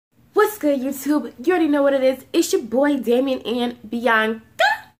good, YouTube? You already know what it is. It's your boy Damien and Bianca.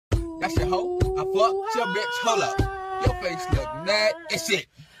 That's your hoe. I fucked your bitch. Hold up. Your face look mad as shit.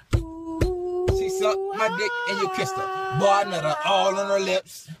 She sucked my dick and you kissed her. Boy, I nut her all on her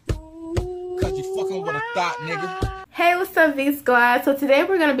lips. Cause you fucking with a thought, nigga. Hey, what's up, V Squad? So today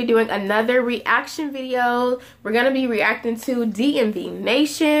we're going to be doing another reaction video. We're going to be reacting to D&B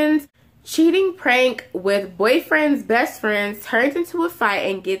Nation's cheating prank with boyfriend's best friends turns into a fight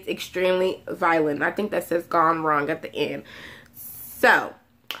and gets extremely violent. I think that says gone wrong at the end. So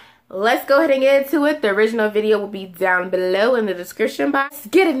let's go ahead and get into it. The original video will be down below in the description box. Let's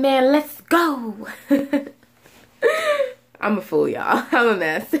get it, man. Let's go. I'm a fool, y'all. I'm a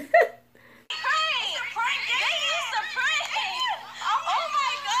mess.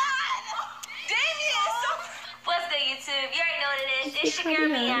 It's your girl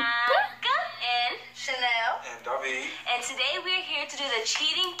Bianca and Chanel And David. and today we're here to do the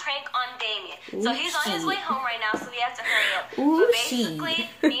cheating prank on Damien. So he's on his way home right now, so we have to hurry up. So basically,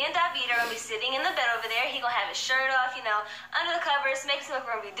 me and David are gonna be sitting in the bed over there. He gonna have his shirt off, you know, under the covers, making seem like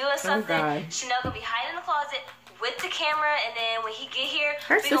we're gonna be doing something. Chanel gonna be hiding in the closet with the camera, and then when he get here,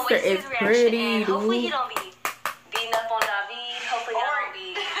 we gonna wait to see his reaction. And hopefully he don't be beating up on David. Hopefully he don't be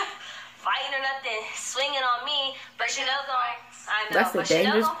fighting or nothing, swinging on me. But Chanel gonna. I know, that's a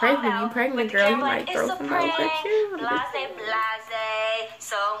dangerous prank when you pregnant, girl. You might throw some over at you. Blase.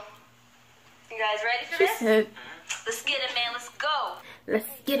 So, you guys ready for this? Said, let's get it, man. Let's go. Let's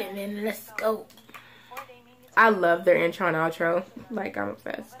get it, man. Let's go. I love their intro and outro. Like, I'm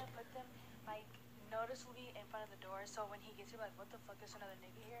obsessed. Noticeably in front of the door, so when he gets here, like, what the fuck is another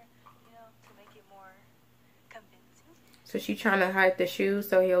nigga here? You know, to make it more convincing. So she trying to hide the shoes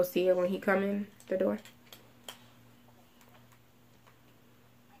so he'll see it when he come in the door.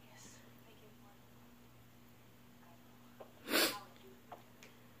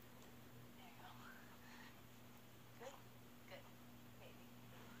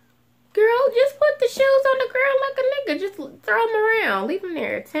 Girl, just put the shoes on the ground like a nigga. Just throw them around. Leave them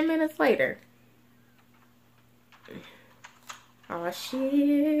there. 10 minutes later. Oh,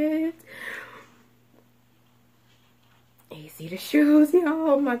 shit. You see the shoes,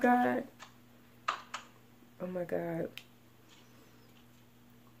 y'all? Oh, my God. Oh, my God.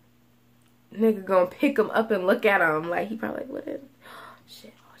 Nigga gonna pick them up and look at them. Like, he probably like, what is it? Oh,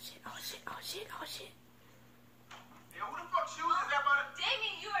 shit. Oh, shit. Oh, shit. Oh, shit. Oh, shit. Yo, who the fuck shoes is that, brother?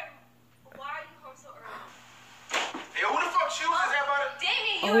 Damien, you are. Why are you home so early? Yo, who the fuck shoes is that, brother?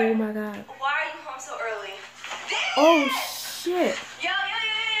 Damien, you Oh, are. my God. Why are you home so early? Damien! Oh, shit. Yo.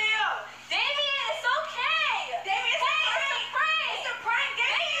 Damien, it's okay. Damien, it's a prank. It's a prank.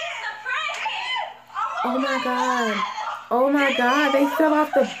 Damien, it's a prank. Oh, my God. Oh, my God. They fell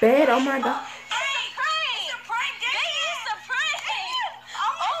off the bed. Oh, my God.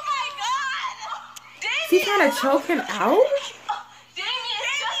 She trying to choke him out?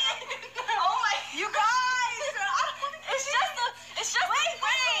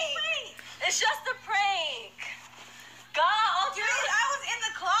 It's just a prank. God, all three. Dude, I was in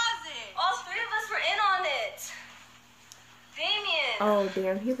the closet. All three of us were in on it. Damien. Oh,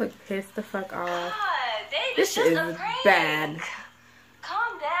 damn. He looked pissed the fuck off. God, Damien, This it's just is a prank. bad.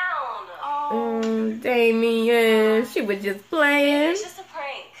 Calm down. Damien. She was just playing. It's just a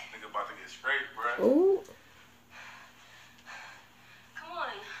prank. Nigga about to get sprayed, bro. Ooh. Come on.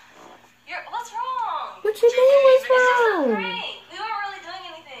 What's wrong? What you mean what's It's just a wrong? prank. We weren't really doing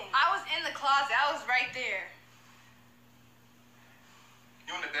anything. I was in the closet. I was right there.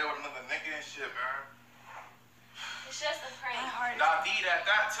 You in the bed with another nigga and shit, man. It's just a prank. David at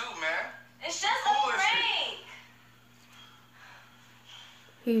that too, man. It's just Cool a as shit. prank.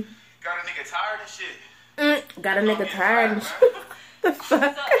 He Got a nigga tired and shit. got a nigga tired and shit. The fuck? So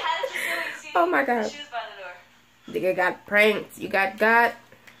how did you feel when you see Oh my God. the shoes by the door? Nigga got pranked. You got got.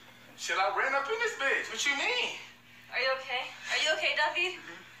 Shit, I ran up in this bitch. What you mean? Are you okay? Are you okay, David?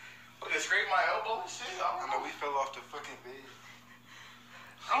 Look, it scraped my elbow and shit. I know we fell off the fucking bed.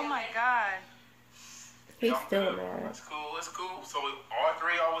 Oh my God. He's I'm still good. mad. It's cool. It's cool. So all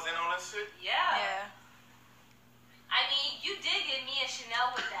three of y'all was in on this shit? Yeah. Yeah. I mean, you did get me and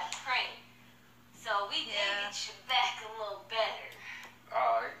Chanel with that prank. So we did get you back a little better.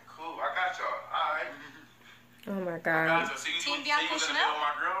 Alright, cool. I got y'all. Alright. Oh my I God. got y'all. See, Team you Bianca was in the Chanel? middle of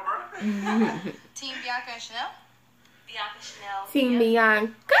my grill, bro? Team Bianca and Chanel. Bianca Chanel. Team Yep.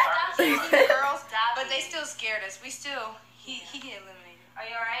 Bianca. Girls, but they still scared us. He get eliminated. Are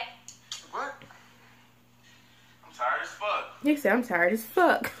you alright? What? I'm tired as fuck. You say I'm tired as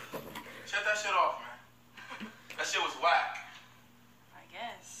fuck. Shut that shit off, man. That shit was whack. I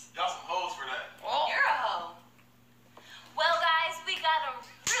guess. Y'all some hoes for that. You're a hoe. Well, guys, we got them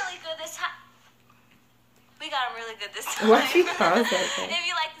really good this got them really good this time. What she calls that thing? If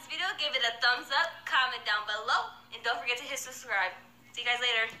you like this video, give it a thumbs up, comment down below, and don't forget to hit subscribe. See you guys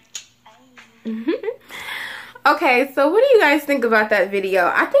later. Okay, so what do you guys think about that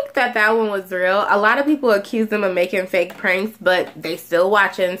video? I think that one was real. A lot of people accuse them of making fake pranks, but they still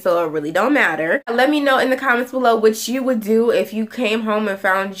watching, so it really don't matter. Let me know in the comments below what you would do if you came home and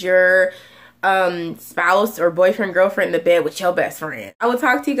found your spouse or boyfriend, girlfriend in the bed with your best friend. I will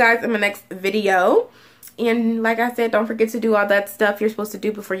talk to you guys in my next video. And like I said, don't forget to do all that stuff you're supposed to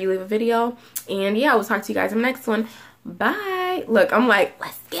do before you leave a video. And yeah, I will talk to you guys in the next one. Bye. Look, I'm like,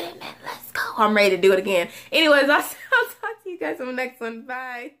 let's get it, man. Let's go. I'm ready to do it again. Anyways, I'll talk to you guys in the next one.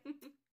 Bye.